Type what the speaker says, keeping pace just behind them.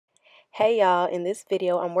Hey y'all, in this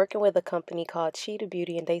video I'm working with a company called Cheetah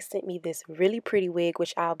Beauty and they sent me this really pretty wig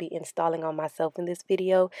which I'll be installing on myself in this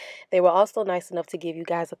video. They were also nice enough to give you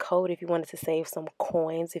guys a code if you wanted to save some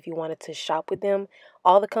coins, if you wanted to shop with them.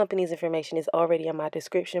 All the company's information is already in my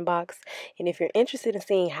description box, and if you're interested in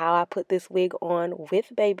seeing how I put this wig on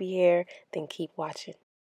with baby hair, then keep watching.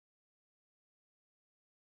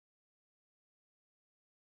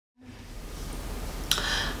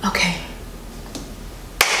 Okay,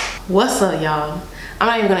 what's up y'all? I'm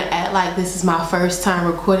not even gonna act like this is my first time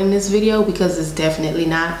recording this video because it's definitely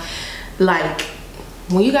not. Like,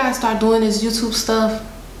 when you guys start doing this YouTube stuff,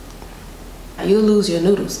 you'll lose your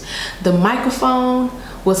noodles. The microphone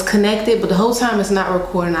was connected, but the whole time it's not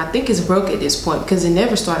recording. I think it's broke at this point because it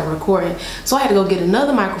never started recording. So I had to go get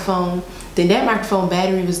another microphone. Then that microphone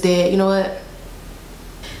battery was dead. You know what?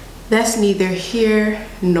 That's neither here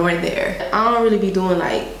nor there. I don't really be doing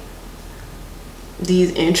like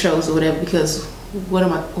these intros or whatever because what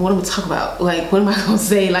am I talking about? Like, what am I gonna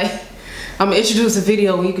say? Like, I'm gonna introduce a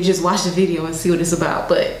video and you can just watch the video and see what it's about.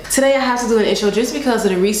 But today I have to do an intro just because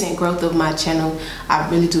of the recent growth of my channel. I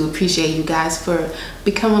really do appreciate you guys for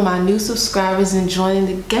becoming my new subscribers and joining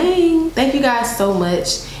the gang. Thank you guys so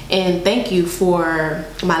much. And thank you for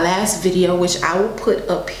my last video, which I will put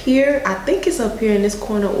up here. I think it's up here in this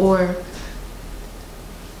corner, or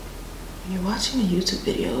you're watching a YouTube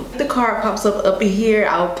video. If the card pops up here,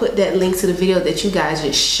 I'll put that link to the video that you guys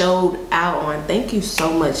just showed out on. Thank you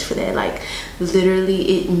so much for that. Like,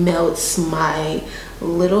 literally it melts my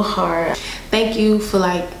little heart. Thank you for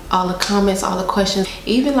like all the comments, all the questions,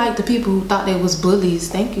 even like the people who thought they was bullies.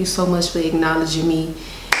 Thank you so much for acknowledging me.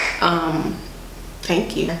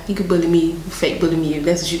 Thank you. You could bully me, fake bully me if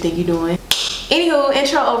that's what you think you're doing. Anywho,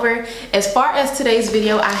 intro over. As far as today's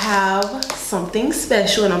video, I have something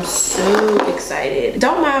special and I'm so excited.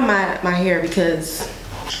 Don't mind my hair because,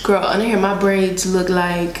 girl, under here my braids look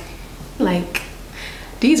like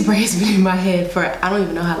these braids been in my head for I don't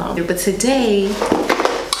even know how long. But today,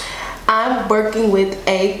 I'm working with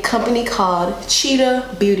a company called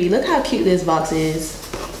Cheetah Beauty. Look how cute this box is.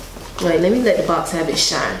 Wait, let me let the box have its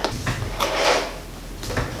shine.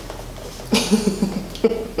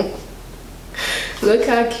 Look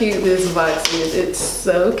how cute this box is. It's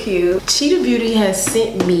so cute. Cheetah Beauty has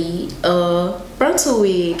sent me a frontal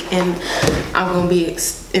wig and I'm gonna be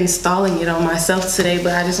installing it on myself today,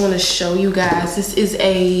 but I just want to show you guys. This is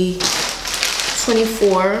a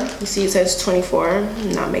 24. You see it says 24.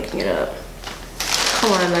 I'm not making it up.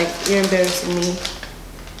 Come on, like, you're embarrassing me.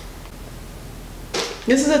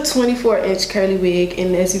 This is a 24-inch curly wig,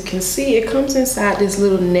 and as you can see, it comes inside this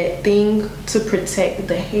little net thing to protect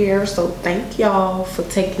the hair. So thank y'all for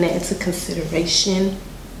taking that into consideration.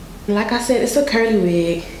 Like I said, it's a curly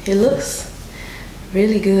wig. It looks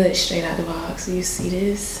really good straight out the box. You see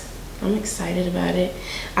this? I'm excited about it.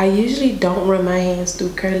 I usually don't run my hands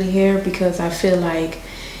through curly hair because I feel like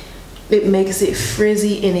it makes it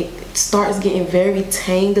frizzy and it starts getting very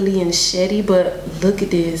tangly and sheddy, but look at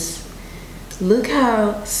this. Look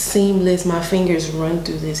how seamless my fingers run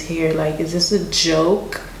through this hair. Like, is this a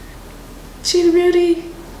joke? Cheetah Beauty?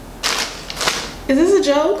 Is this a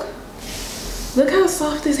joke? Look how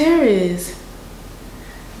soft this hair is.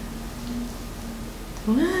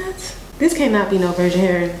 What? This cannot be no virgin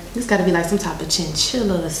hair. This gotta be like some type of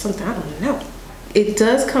chinchilla or something. I don't know. It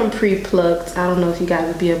does come pre-plucked. I don't know if you guys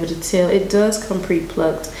would be able to tell. It does come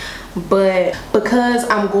pre-plucked. But because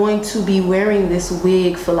I'm going to be wearing this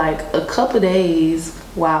wig for like a couple days,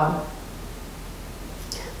 wow,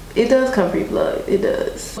 it does come pre-plucked. It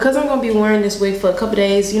does. Because I'm gonna be wearing this wig for a couple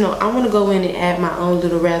days, you know, I want to go in and add my own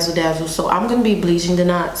little razzle dazzle. So I'm gonna be bleaching the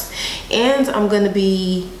knots, and I'm gonna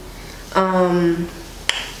be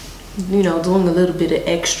you know, doing a little bit of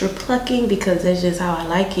extra plucking because that's just how I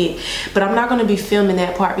like it. But I'm not going to be filming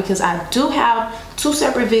that part because I do have 2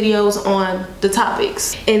 separate videos on the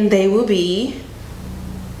topics, and they will be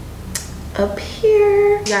up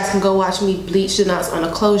here. You guys can go watch me bleach the knots on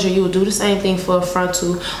a closure. You will do the same thing for a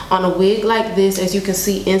frontal. On a wig like this, as you can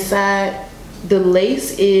see inside, the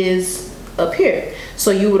lace is up here, so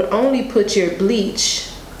you would only put your bleach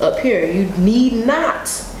up here. You need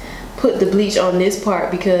not put the bleach on this part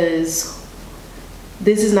because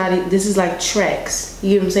this is like tracks,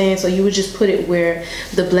 you know what I'm saying? So you would just put it where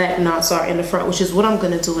the black knots are in the front, which is what I'm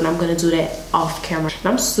gonna do, and I'm gonna do that off camera. And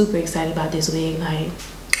I'm super excited about this wig. Like,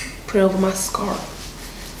 put it over my scarf.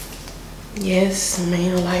 Yes,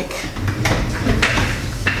 man. Like,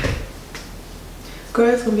 girl,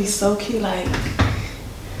 it's gonna be so cute. Like,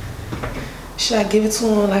 should I give it to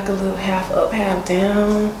him like a little half up, half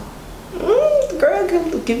down? Girl,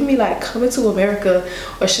 give me like Coming to America,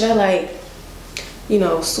 or should I like you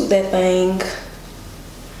know, suit that thing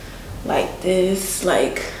like this,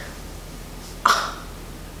 like, oh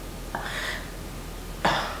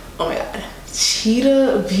my god.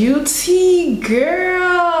 Cheetah Beauty,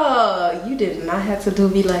 girl, you did not have to do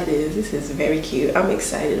me like this. This is very cute. I'm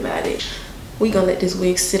excited about it. We gonna let this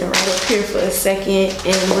wig sit right up here for a second,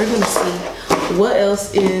 and we're gonna see what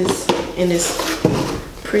else is in this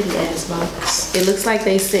pretty ass box. It looks like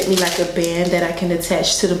they sent me like a band that I can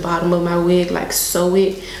attach to the bottom of my wig, like sew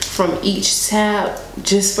it from each tab,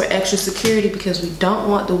 just for extra security, because we don't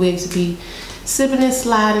want the wig to be slipping and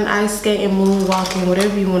sliding, ice skating, moonwalking,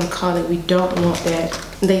 whatever you want to call it. We don't want that.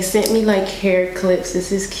 They sent me like hair clips.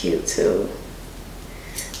 This is cute too.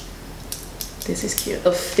 This is cute.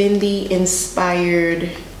 A Fendi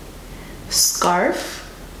inspired scarf.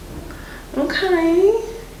 Okay,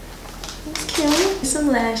 it's cute. Some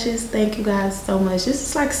lashes. Thank you guys so much. This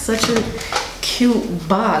is like such a cute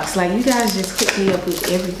box. Like, you guys just hooked me up with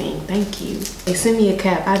everything. Thank you. They sent me a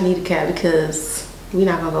cap. I need a cap because we're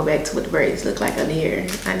not gonna go back to what the braids look like under here.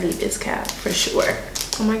 I need this cap for sure.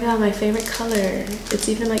 Oh my god, my favorite color. It's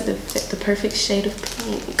even like the perfect shade of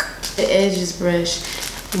pink. The edges brush.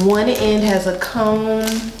 One end has a comb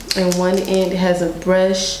and one end has a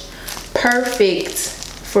brush. Perfect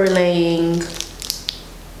for laying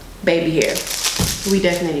baby hair. We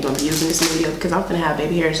definitely gonna be using this video because I'm gonna have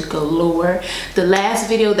baby hairs galore. The last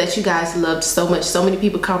video that you guys loved so much, so many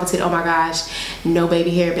people commented, oh my gosh, no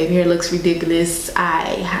baby hair looks ridiculous. I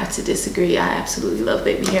have to disagree. I absolutely love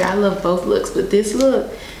baby hair. I love both looks, but this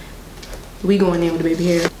look, we going in with the baby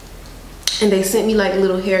hair. And they sent me like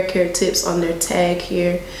little hair care tips on their tag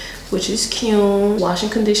here, which is cute. Wash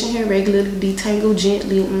and condition hair regularly, detangle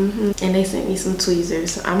gently. And they sent me some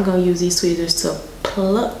tweezers. I'm gonna use these tweezers to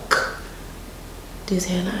pluck this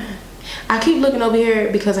hairline. I keep looking over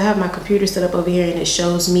here because I have my computer set up over here and it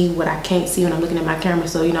shows me what I can't see when I'm looking at my camera.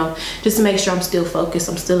 So, you know, just to make sure I'm still focused,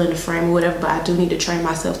 I'm still in the frame or whatever. But I do need to train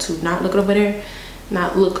myself to not look over there,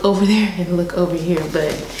 not look over there, and look over here.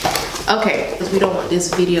 But okay, because we don't want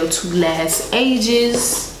this video to last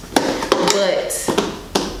ages. But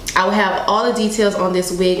I will have all the details on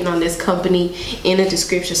this wig and on this company in the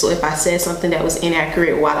description. So if I said something that was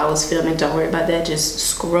inaccurate while I was filming, don't worry about that. Just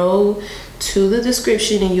scroll to the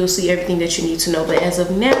description and you'll see everything that you need to know. But as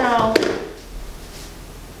of now,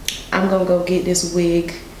 I'm gonna go get this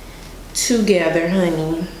wig together,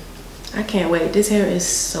 honey. I can't wait. This hair is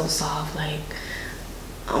so soft, like,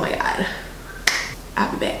 oh my god.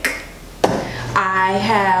 I'll be back. I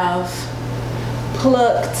have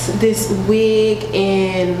plucked this wig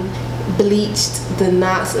and bleached the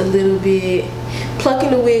knots a little bit.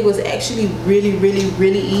 Plucking the wig was actually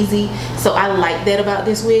really easy, so I like that about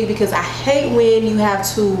this wig, because I hate when you have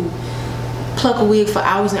to pluck a wig for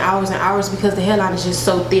hours and hours and hours because the hairline is just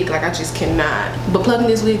so thick. Like, I just cannot. But plucking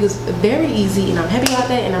this wig was very easy and I'm happy about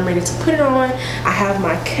that, and I'm ready to put it on. I have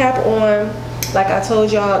my cap on. Like I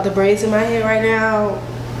told y'all, the braids in my hair right now,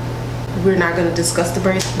 we're not going to discuss the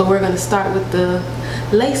braids, but we're going to start with the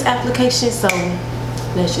lace application. So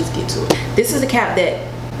let's just get to it. This is the cap that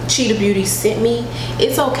Cheetah Beauty sent me.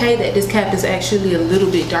 It's okay that this cap is actually a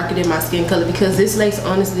little bit darker than my skin color, because this lace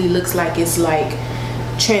honestly looks like it's like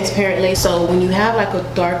transparent lace. So when you have like a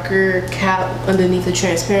darker cap underneath a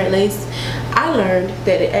transparent lace, I learned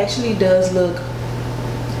that it actually does look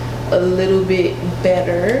a little bit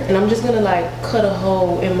better. And I'm just gonna like cut a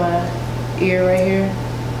hole in my ear right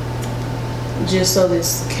here, just so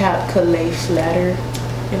this cap could lay flatter.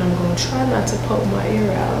 And I'm gonna try not to poke my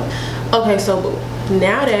ear out. Okay, so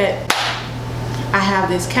now that I have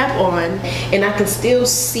this cap on and I can still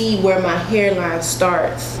see where my hairline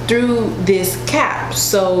starts through this cap,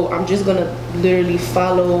 so I'm just gonna literally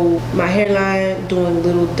follow my hairline, doing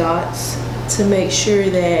little dots to make sure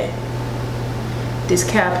that this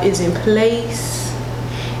cap is in place.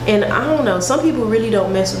 And I don't know, some people really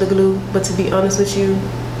don't mess with the glue, but to be honest with you,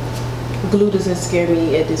 glue doesn't scare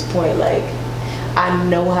me at this point. Like, I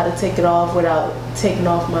know how to take it off without taking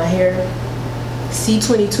off my hair.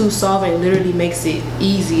 C22 solvent literally makes it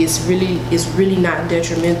easy. It's really not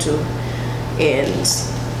detrimental. And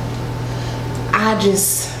I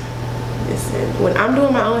just, listen, when I'm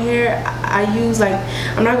doing my own hair, I use, like,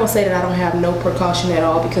 I'm not gonna say that I don't have no precaution at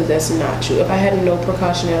all, because that's not true. If I had no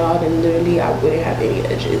precaution at all, then literally I wouldn't have any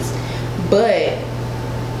edges. But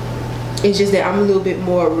it's just that I'm a little bit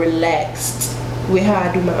more relaxed with how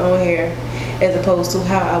I do my own hair, as opposed to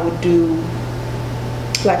how I would do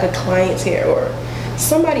like a client's hair or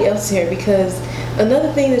somebody else's hair. Because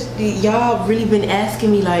another thing that y'all really been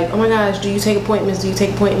asking me, like, oh my gosh, do you take appointments? Do you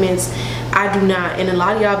take appointments? I do not. And a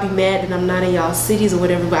lot of y'all be mad that I'm not in y'all cities or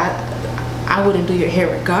whatever, but I wouldn't do your hair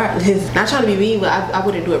regardless. Not trying to be mean, but I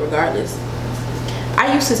wouldn't do it regardless.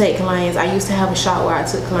 I used to take clients. I used to have a shop where I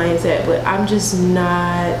took clients at, but I'm just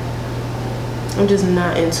not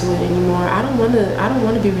into it anymore. I don't want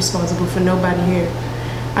to be responsible for nobody here.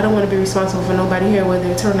 I don't want to be responsible for nobody here, whether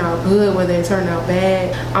it turned out good, whether it turned out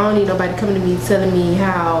bad. I don't need nobody coming to me telling me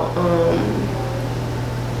how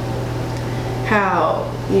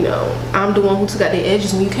you know, I'm the one who took out the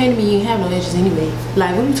edges. When you came to me, you didn't have no edges anyway.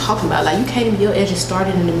 Like, what are you talking about? Like, you came to me, your edges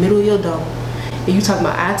started in the middle of your dome, and you talking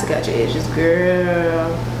about I took out your edges, girl.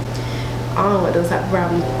 I don't want those type of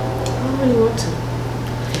problems. I don't really want to.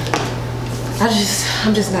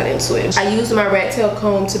 I'm just not into it. I used my rat tail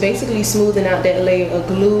comb to basically smoothen out that layer of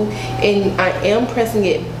glue, and I am pressing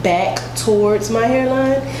it back towards my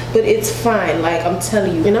hairline, but it's fine, like I'm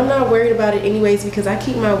telling you. And I'm not worried about it anyways because I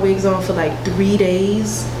keep my wigs on for like 3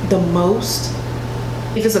 days the most.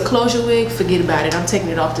 If it's a closure wig, forget about it. I'm taking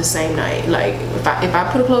it off the same night. Like if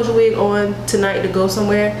I put a closure wig on tonight to go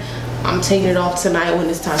somewhere, I'm taking it off tonight when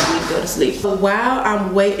it's time for me to go to sleep. But while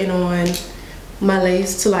I'm waiting on my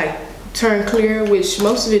lace to like turn clear, which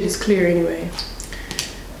most of it is clear anyway,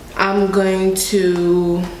 I'm going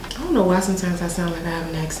to, I don't know why sometimes I sound like I have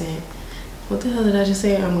an accent. What the hell did I just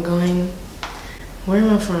say? Where am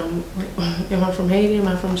I from? Am I from Haiti? Am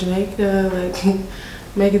I from Jamaica? Like,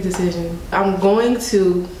 make a decision. I'm going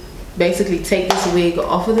to basically take this wig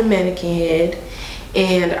off of the mannequin head,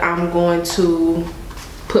 and I'm going to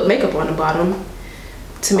put makeup on the bottom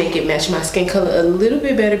to make it match my skin color a little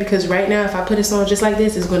bit better, because right now if I put this on just like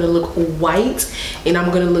this, it's going to look white and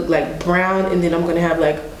I'm going to look like brown, and then I'm going to have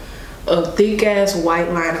like a thick ass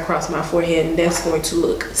white line across my forehead, and that's going to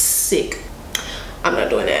look sick. I'm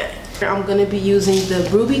not doing that. I'm going to be using the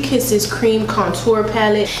Ruby Kisses Cream Contour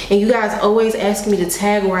Palette, and you guys always ask me to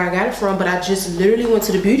tag where I got it from, but I just literally went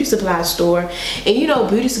to the beauty supply store, and you know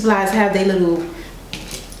beauty supplies have their little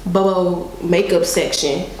bubble makeup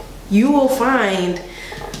section. You will find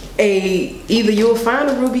either you'll find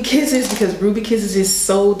a Ruby Kisses, because Ruby Kisses is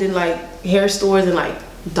sold in like hair stores and like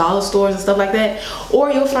dollar stores and stuff like that,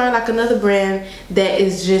 or you'll find like another brand that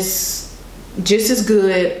is just as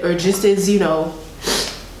good or just as, you know.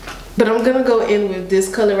 But I'm gonna go in with this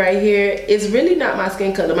color right here. It's really not my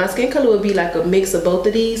skin color. My skin color would be like a mix of both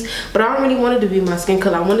of these, but I don't really want it to be my skin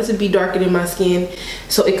color. I want it to be darker than my skin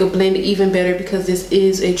so it could blend even better, because this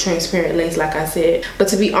is a transparent lace, like I said. But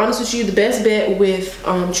to be honest with you, the best bet with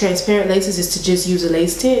transparent laces is to just use a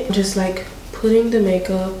lace tint. Just like putting the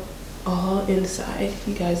makeup all inside.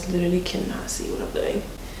 You guys literally cannot see what I'm doing,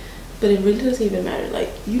 but it really doesn't even matter. Like,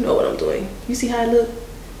 you know what I'm doing. You see how I look?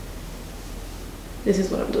 This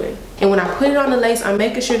is what I'm doing. And when I put it on the lace, I'm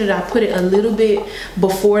making sure that I put it a little bit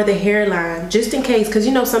before the hairline, just in case, because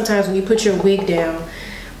you know sometimes when you put your wig down,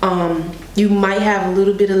 you might have a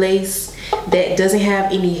little bit of lace that doesn't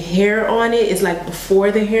have any hair on it. It's like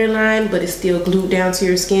before the hairline, but it's still glued down to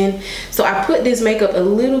your skin. So I put this makeup a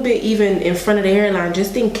little bit even in front of the hairline,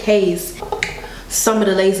 just in case some of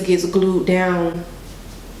the lace gets glued down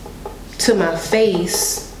to my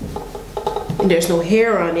face and there's no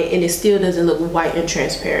hair on it, and it still doesn't look white and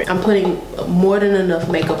transparent. I'm putting more than enough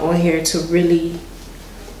makeup on here to really,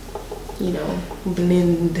 you know,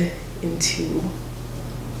 blend into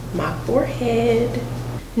my forehead.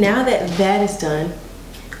 Now that that is done,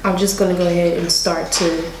 I'm just gonna go ahead and start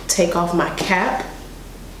to take off my cap.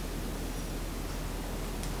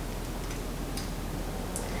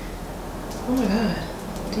 Oh my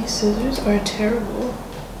god, these scissors are terrible.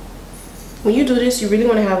 When you do this, you really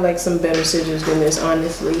want to have like some better scissors than this,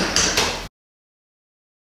 honestly.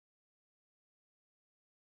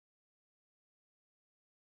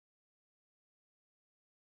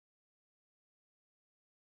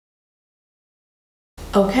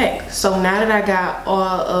 Okay, so now that I got all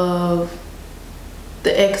of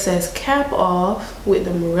the excess cap off with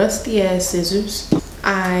them rusty ass scissors,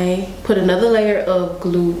 I put another layer of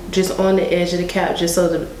glue just on the edge of the cap, just so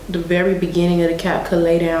the very beginning of the cap could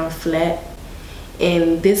lay down flat.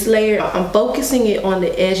 And this layer, I'm focusing it on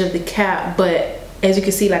the edge of the cap, but as you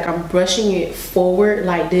can see, like I'm brushing it forward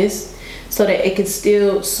like this so that it can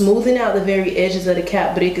still smoothen out the very edges of the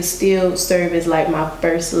cap, but it could still serve as like my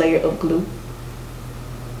first layer of glue.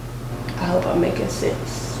 I hope I'm making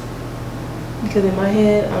sense, because in my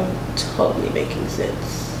head, I'm totally making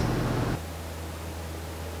sense.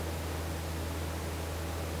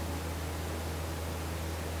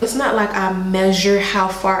 It's not like I measure how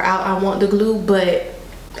far out I want the glue, but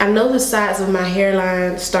I know the sides of my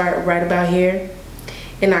hairline start right about here,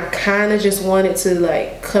 And I kind of just wanted to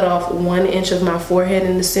like cut off 1 inch of my forehead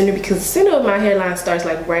in the center, because the center of my hairline starts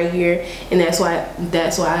like right here, and that's why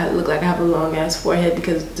I look like I have a long ass forehead,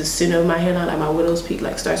 because the center of my hairline, like my widow's peak,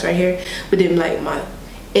 like starts right here, but then like my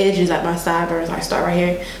edges, like my sideburns, like start right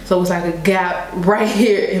here. So it's like a gap right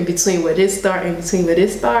here in between where this start and between where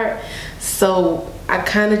this start. So I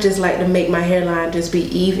kind of just like to make my hairline just be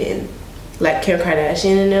even, like Kim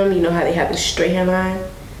Kardashian and them, you know how they have the straight hairline.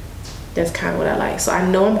 That's kind of what I like. So I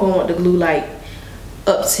know I'm going to want the glue like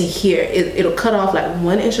up to here. It'll cut off like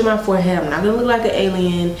 1 inch of my forehead. I'm not going to look like an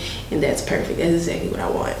alien, and that's perfect. That's exactly what I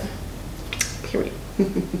want. Period. Look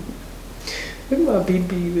at my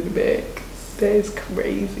BBs in the back. That is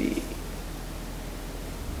crazy.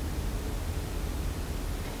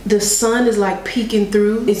 The sun is like peeking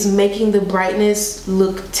through. It's making the brightness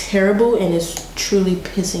look terrible, and it's truly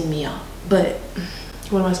pissing me off. But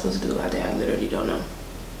what am I supposed to do about that? I literally don't know.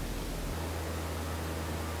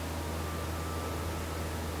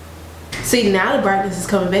 See, now the brightness is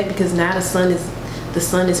coming back, because now the sun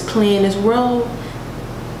is playing its role.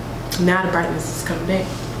 Now the brightness is coming back.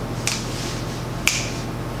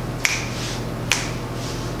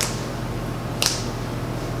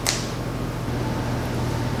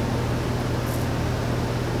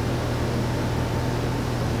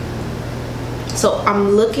 So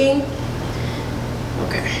I'm looking.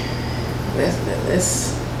 Okay,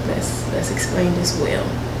 let's explain this well.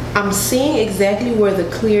 I'm seeing exactly where the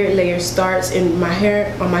clear layer starts in my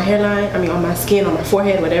hair, on my hairline, I mean on my skin, on my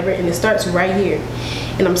forehead, whatever, and it starts right here.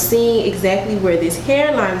 And I'm seeing exactly where this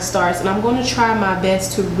hairline starts, and I'm going to try my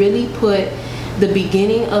best to really put the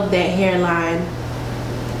beginning of that hairline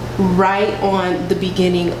right on the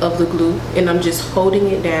beginning of the glue. And I'm just holding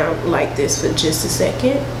it down like this for just a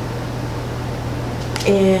second.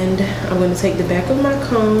 And I'm going to take the back of my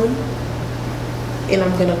comb, and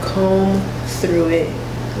I'm going to comb through it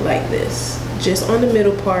like this, just on the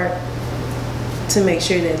middle part, to make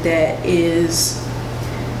sure that that is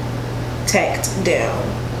tacked down.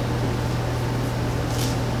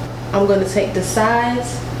 I'm going to take the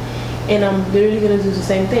sides, and I'm literally going to do the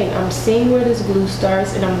same thing. I'm seeing where this glue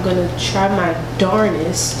starts, and I'm going to try my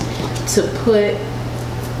darnest to put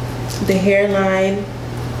the hairline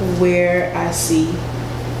where I see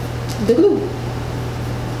the glue.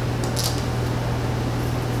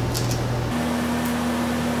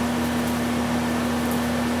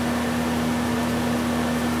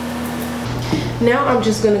 Now I'm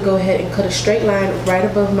just going to go ahead and cut a straight line right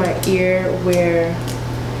above my ear where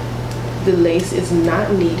the lace is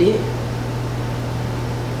not needed.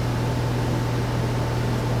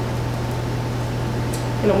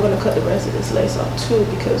 And I'm going to cut the rest of this lace off too,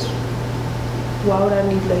 because why would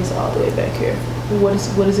I need lace all the way back here? What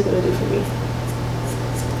is it going to do for me?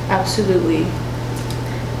 Absolutely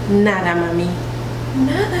nada, mommy.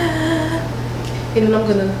 Nada. And then I'm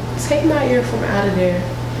going to take my ear from out of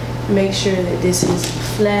there. Make sure that this is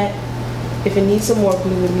flat. If it needs some more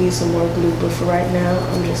glue, it needs some more glue. But for right now,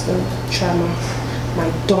 I'm just going to try my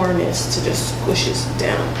darnest to just squish this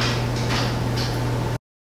down.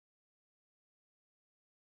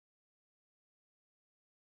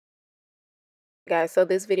 Guys, so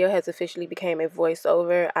this video has officially became a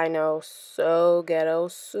voiceover. I know, so ghetto,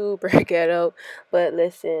 super ghetto, but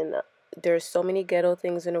listen, there's so many ghetto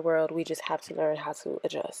things in the world. We just have to learn how to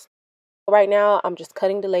adjust. Right now, I'm just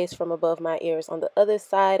cutting the lace from above my ears on the other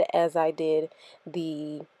side as I did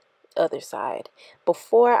the other side.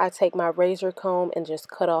 Before I take my razor comb and just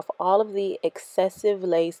cut off all of the excessive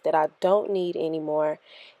lace that I don't need anymore.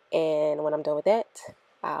 And when I'm done with that,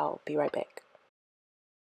 I'll be right back.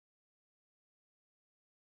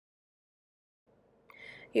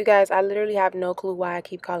 You guys, I literally have no clue why I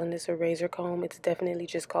keep calling this a razor comb. It's definitely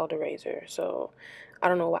just called a razor. So I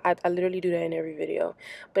don't know why. I literally do that in every video.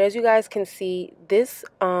 But as you guys can see, this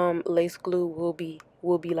lace glue will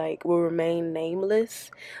remain nameless.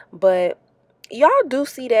 But y'all do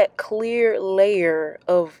see that clear layer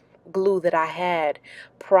of glue that I had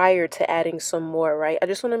prior to adding some more, right? I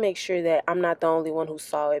just want to make sure that I'm not the only one who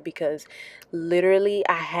saw it, because literally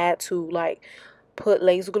I had to like put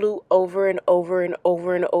lace glue over and over and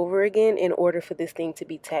over and over again in order for this thing to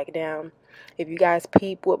be tacked down. If you guys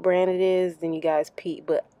peep what brand it is, then you guys peep,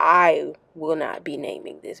 but I will not be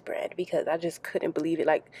naming this brand because I just couldn't believe it.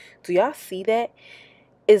 Like, do y'all see that?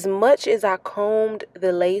 As much as I combed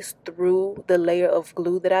the lace through the layer of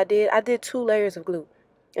glue that I did 2 layers of glue.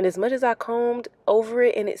 And as much as I combed over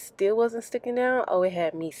it and it still wasn't sticking down, oh, it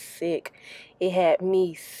had me sick. It had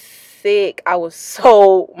me sick. I was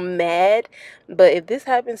so mad. But if this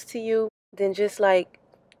happens to you, then just like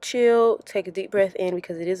chill, take a deep breath in,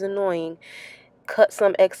 because it is annoying. cut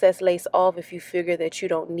some excess lace off if you figure that you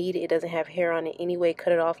don't need it. It doesn't have hair on it anyway.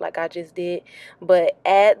 Cut it off like I just did. But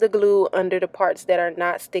add the glue under the parts that are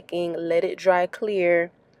not sticking. Let it dry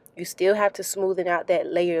clear. You still have to smoothen out that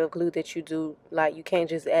layer of glue that you do. Like, you can't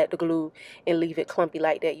just add the glue and leave it clumpy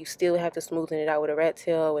like that. You still have to smoothen it out with a rat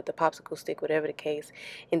tail, with the popsicle stick, whatever the case.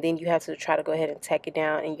 And then you have to try to go ahead and tack it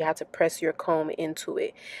down, and you have to press your comb into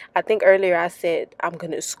it. I think earlier I said I'm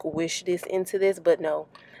going to squish this into this, but no.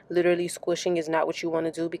 Literally squishing is not what you want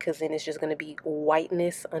to do, because then it's just going to be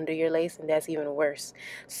whiteness under your lace, and that's even worse.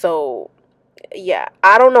 So yeah,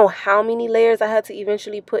 I don't know how many layers I had to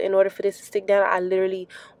eventually put in order for this to stick down. I literally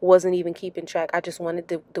wasn't even keeping track. I just wanted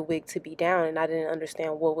the wig to be down, and I didn't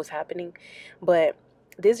understand what was happening. But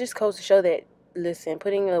this just goes to show that, listen,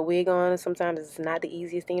 putting a wig on sometimes is not the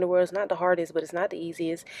easiest thing in the world. It's not the hardest, but it's not the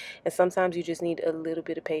easiest. And sometimes you just need a little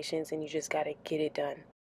bit of patience, and you just got to get it done.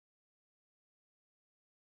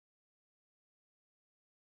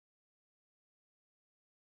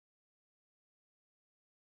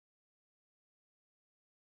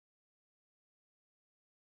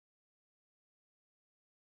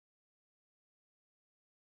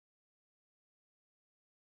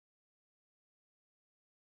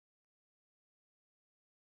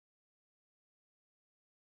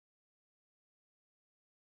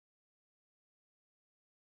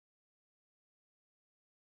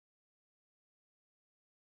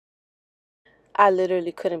 I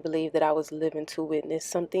literally couldn't believe that I was living to witness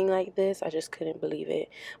something like this. I just couldn't believe it.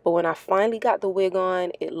 But when I finally got the wig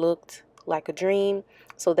on, it looked like a dream.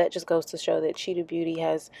 So that just goes to show that Cheetah Beauty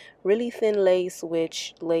has really thin lace,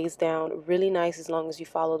 which lays down really nice as long as you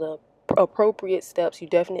follow the appropriate steps. You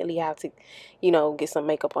definitely have to, get some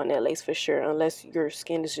makeup on that lace for sure, unless your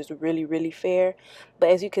skin is just really, really fair. But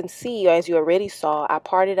as you can see, or as you already saw, I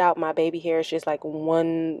parted out my baby hair. It's just like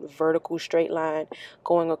one vertical straight line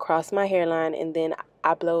going across my hairline, and then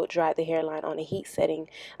I blow dried the hairline on a heat setting.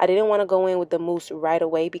 I didn't want to go in with the mousse right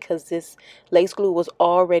away because this lace glue was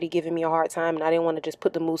already giving me a hard time, and I didn't want to just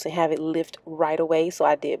put the mousse and have it lift right away, so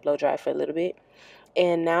I did blow dry for a little bit.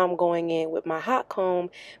 And now I'm going in with my hot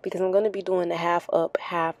comb because I'm going to be doing the half up,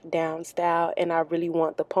 half down style, and I really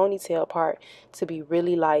want the ponytail part to be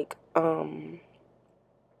really like,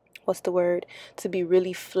 what's the word? To be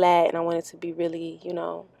really flat, and I want it to be really,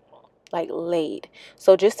 like laid.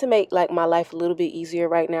 So just to make like my life a little bit easier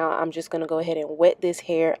right now, I'm just gonna go ahead and wet this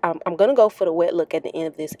hair. I'm gonna go for the wet look at the end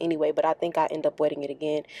of this anyway, but I think I end up wetting it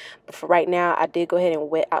again. But for right now, I did go ahead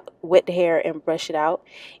and wet the hair and brush it out,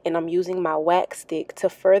 and I'm using my wax stick to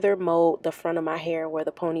further mold the front of my hair where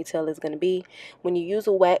the ponytail is gonna be. When you use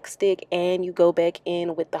a wax stick and you go back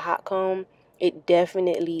in with the hot comb, it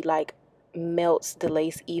definitely like melts the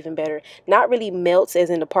lace even better. Not really melts as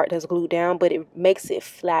in the part that's glued down, but it makes it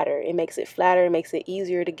flatter. It makes it flatter, it makes it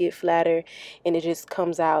easier to get flatter, and it just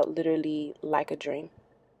comes out literally like a dream.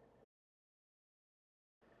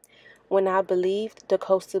 When I believed the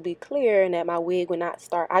coast to be clear and that my wig would not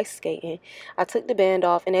start ice skating, I took the band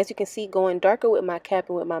off, and as you can see, going darker with my cap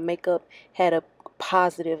and with my makeup had a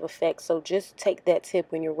positive effect. So just take that tip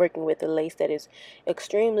when you're working with a lace that is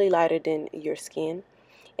extremely lighter than your skin.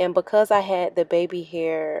 And because I had the baby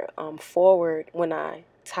hair forward when I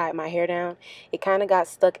tied my hair down, it kind of got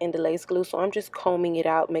stuck in the lace glue. So I'm just combing it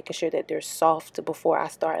out, making sure that they're soft before I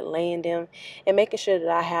start laying them, and making sure that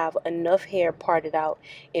I have enough hair parted out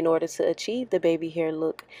in order to achieve the baby hair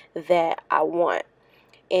look that I want.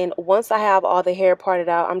 And once I have all the hair parted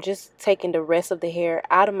out, I'm just taking the rest of the hair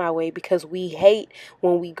out of my way, because we hate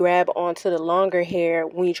when we grab onto the longer hair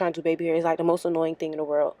when you're trying to do baby hair. It's like the most annoying thing in the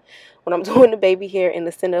world. When I'm doing the baby hair in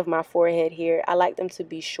the center of my forehead here, I like them to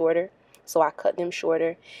be shorter. So I cut them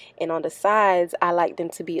shorter. And on the sides, I like them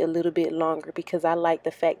to be a little bit longer, because I like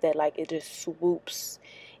the fact that like it just swoops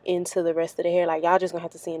into the rest of the hair. Like, y'all just gonna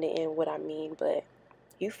have to see in the end what I mean, but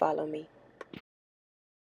you follow me.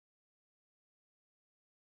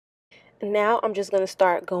 Now I'm just going to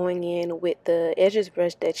start going in with the edges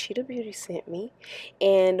brush that Cheetah Beauty sent me,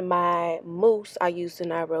 and my mousse. I used the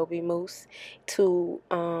Nairobi mousse to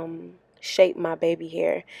shape my baby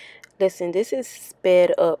hair. Listen, this is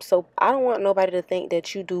sped up, so I don't want nobody to think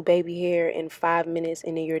that you do baby hair in 5 minutes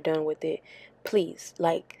and then you're done with it. Please,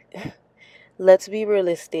 like, let's be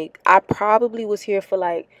realistic. I probably was here for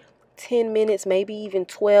like 10 minutes, maybe even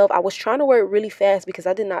 12. I was trying to work really fast because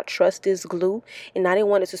I did not trust this glue, and I didn't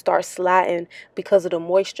want it to start sliding because of the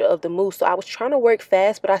moisture of the mousse. So I was trying to work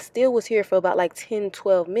fast, but I still was here for about like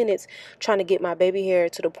 10-12 minutes trying to get my baby hair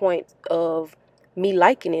to the point of me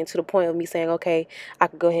liking it, to the point of me saying, okay, I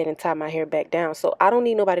could go ahead and tie my hair back down. So I don't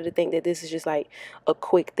need nobody to think that this is just like a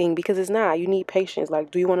quick thing, because it's not. You need patience. Like,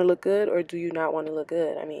 do you want to look good or do you not want to look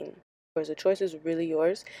good? I mean, The choice is really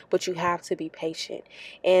yours, but you have to be patient.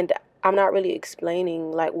 And I'm not really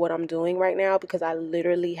explaining like what I'm doing right now because I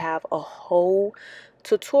literally have a whole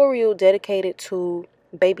tutorial dedicated to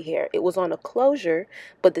baby hair. It was on a closure,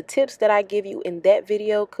 but the tips that I give you in that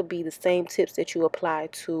video could be the same tips that you apply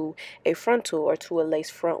to a frontal or to a lace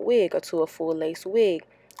front wig or to a full lace wig.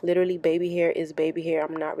 Literally, baby hair is baby hair.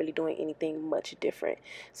 I'm not really doing anything much different.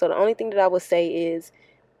 So the only thing that I would say is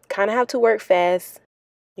kind of have to work fast,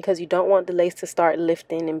 because you don't want the lace to start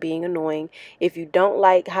lifting and being annoying. If you don't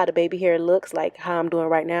like how the baby hair looks, like how I'm doing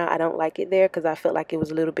right now, I don't like it there because I felt like it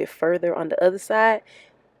was a little bit further on the other side.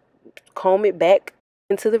 Comb it back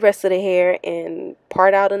into the rest of the hair and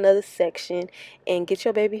part out another section and get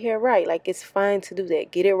your baby hair right. Like, it's fine to do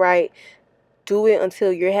that. Get it right. Do it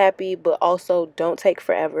until you're happy, but also don't take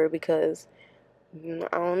forever because, I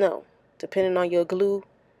don't know, depending on your glue,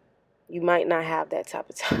 you might not have that type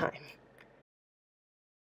of time.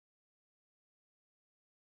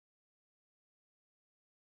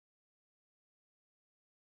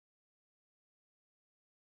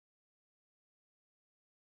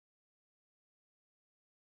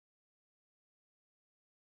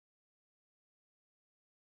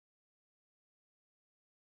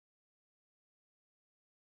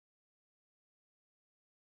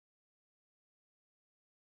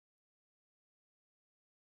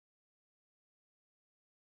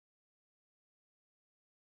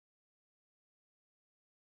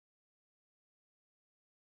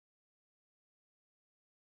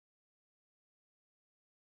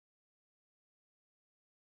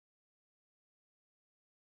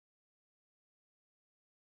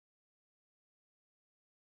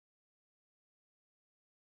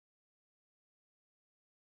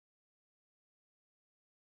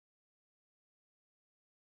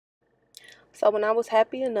 So when I was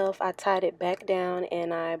happy enough, I tied it back down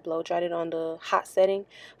and I blow dried it on the hot setting.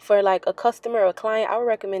 For like a customer or a client, I would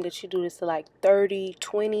recommend that you do this to like 20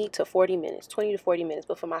 to 40 minutes, 20 to 40 minutes.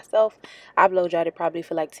 But for myself, I blow dried it probably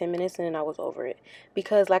for like 10 minutes and then I was over it.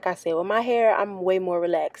 Because like I said, with my hair, I'm way more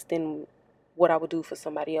relaxed than what I would do for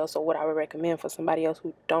somebody else or what I would recommend for somebody else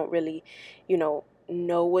who don't really,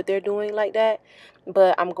 know what they're doing like that.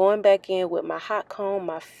 But I'm going back in with my hot comb,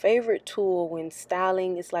 my favorite tool when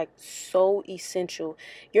styling. Is like so essential.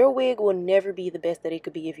 Your wig will never be the best that it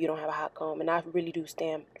could be if you don't have a hot comb, and I really do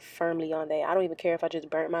stand firmly on that. I don't even care if I just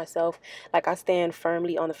burnt myself. Like, I stand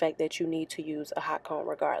firmly on the fact that you need to use a hot comb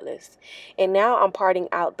regardless. And now I'm parting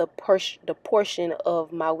out the portion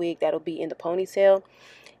of my wig that'll be in the ponytail.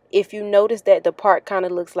 If you notice that the part kind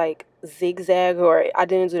of looks like zigzag, or I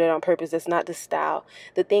didn't do that on purpose, that's not the style.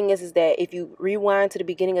 The thing is that if you rewind to the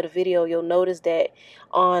beginning of the video, you'll notice that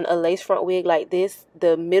on a lace front wig like this,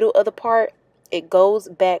 the middle of the part, it goes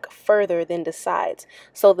back further than the sides.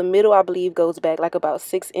 So the middle, I believe, goes back like about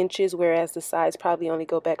 6 inches, whereas the sides probably only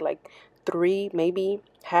go back like 3, maybe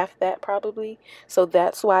half that probably. So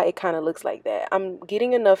that's why it kind of looks like that. I'm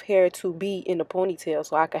getting enough hair to be in a ponytail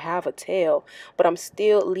so I could have a tail, but I'm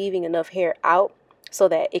still leaving enough hair out so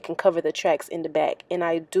that it can cover the tracks in the back. And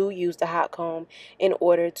I do use the hot comb in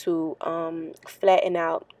order to flatten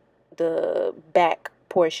out the back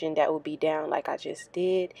portion that will be down like I just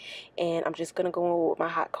did. And I'm just gonna go in with my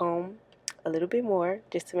hot comb a little bit more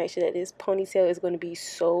just to make sure that this ponytail is going to be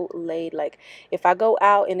so laid. Like, if I go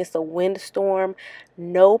out and it's a windstorm,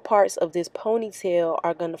 no parts of this ponytail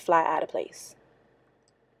are going to fly out of place.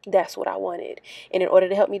 That's what I wanted. And in order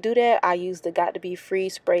to help me do that, I used the Got to Be Free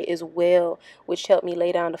spray as well, which helped me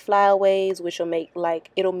lay down the flyaways, which will make, like,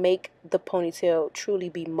 it'll make the ponytail truly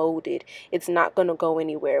be molded. It's not going to go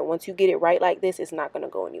anywhere. Once you get it right like this, it's not going to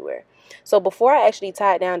go anywhere. So before I actually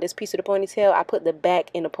tied down this piece of the ponytail, I put the back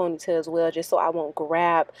in the ponytail as well, just so I won't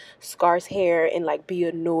grab Scar's hair and like be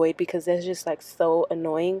annoyed, because that's just like so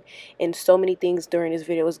annoying. And so many things during this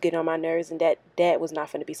video was getting on my nerves, and that was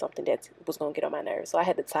not going to be something that was going to get on my nerves. So I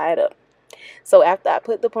had to tie it up. So after I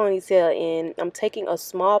put the ponytail in, I'm taking a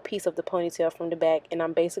small piece of the ponytail from the back, and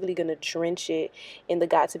I'm basically going to drench it in the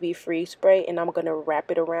Got to Be Free spray, and I'm going to wrap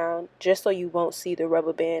it around just so you won't see the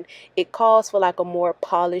rubber band. It calls for like a more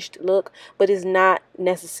polished look, but it's not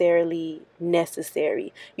necessarily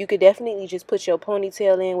necessary. You could definitely just put your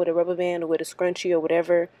ponytail in with a rubber band or with a scrunchie or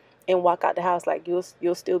whatever and walk out the house. Like,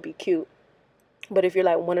 you'll still be cute. But if you're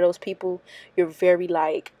like one of those people, you're very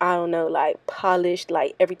like, I don't know, like polished,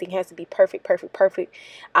 like everything has to be perfect, perfect, perfect.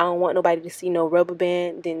 I don't want nobody to see no rubber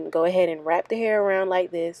band. Then go ahead and wrap the hair around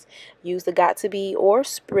like this. Use the Got to Be or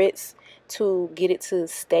spritz to get it to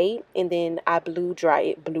stay. And then I blow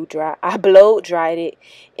dried it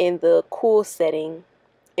in the cool setting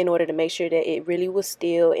in order to make sure that it really was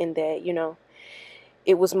still and that,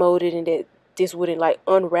 it was molded and that this wouldn't like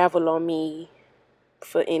unravel on me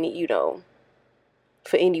for any, you know,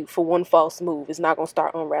 for one false move. It's not gonna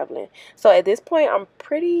start unraveling. So at this point, I'm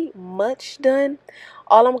pretty much done.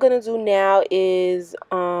 All I'm gonna do now is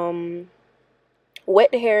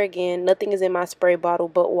wet the hair again. Nothing is in my spray bottle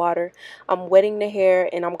but water. I'm wetting the hair,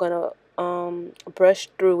 and I'm gonna brush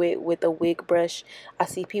through it with a wig brush. I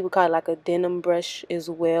see people call it like a denim brush as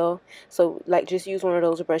well. So like just use one of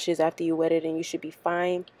those brushes after you wet it and you should be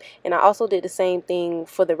fine. And I also did the same thing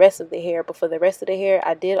for the rest of the hair, but for the rest of the hair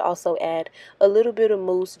I did also add a little bit of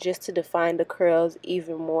mousse just to define the curls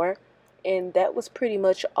even more. And that was pretty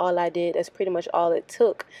much all I did. That's pretty much all it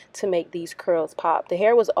took to make these curls pop. The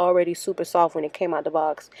hair was already super soft when it came out the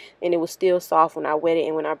box, and it was still soft when I wet it,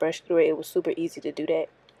 and when I brushed through it, it was super easy to do that.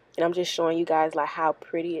 And I'm just showing you guys like how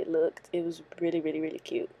pretty it looked. It was really, really, really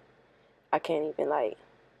cute. I can't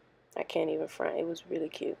even front. It was really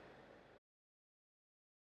cute.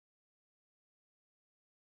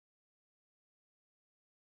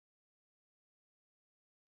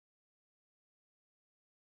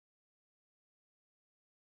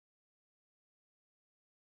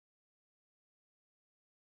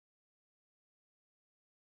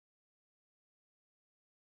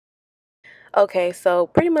 Okay, so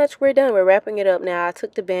pretty much we're done. We're wrapping it up now. I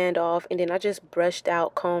took the band off, and then I just brushed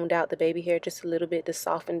out, combed out the baby hair just a little bit to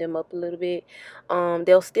soften them up a little bit.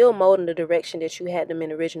 They'll still mold in the direction that you had them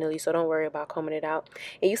in originally, so don't worry about combing it out.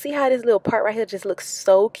 And you see how this little part right here just looks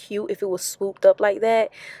so cute if it was swooped up like that.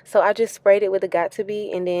 So I just sprayed it with a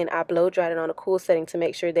Got2b, and then I blow dried it on a cool setting to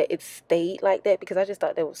make sure that it stayed like that, because I just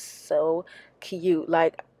thought that was so cute.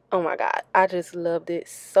 Like, oh my god, I just loved it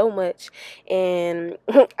so much. And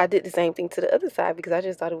I did the same thing to the other side because I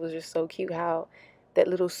just thought it was just so cute how that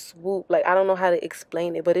little swoop, like, I don't know how to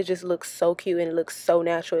explain it, but it just looks so cute and it looks so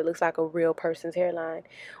natural. It looks like a real person's hairline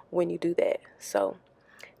when you do that. So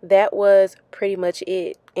that was pretty much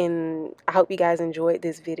it, and I hope you guys enjoyed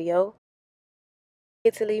this video.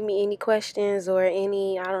 To leave me any questions or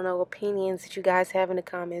any, I don't know, opinions that you guys have in the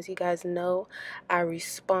comments. You guys know I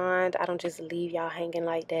respond. I don't just leave y'all hanging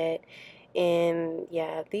like that. And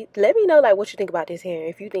yeah, let me know like what you think about this hair.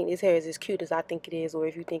 If you think this hair is as cute as I think it is, or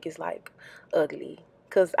if you think it's like ugly,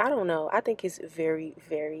 because I don't know. I think it's very,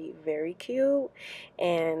 very, very cute.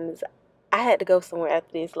 And I had to go somewhere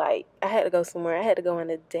after this. Like, I had to go somewhere. I had to go on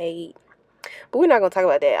a date. But we're not gonna talk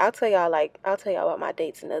about that. I'll tell y'all about my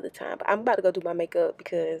dates another time. But I'm about to go do my makeup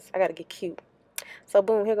because I gotta get cute. So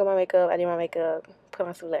boom, here go my makeup. I did my makeup, put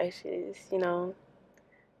on some lashes, you know.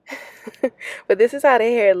 But this is how the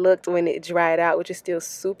hair looked when it dried out, which is still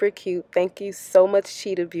super cute. Thank you so much,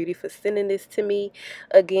 Cheetah Beauty, for sending this to me.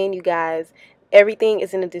 Again, you guys, everything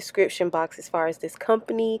is in the description box as far as this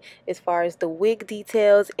company, as far as the wig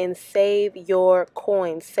details, and save your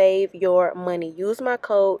coins, save your money. Use my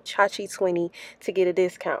code CHACHI20 to get a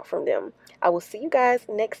discount from them. I will see you guys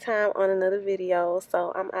next time on another video.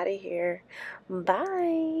 So I'm out of here.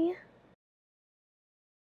 Bye.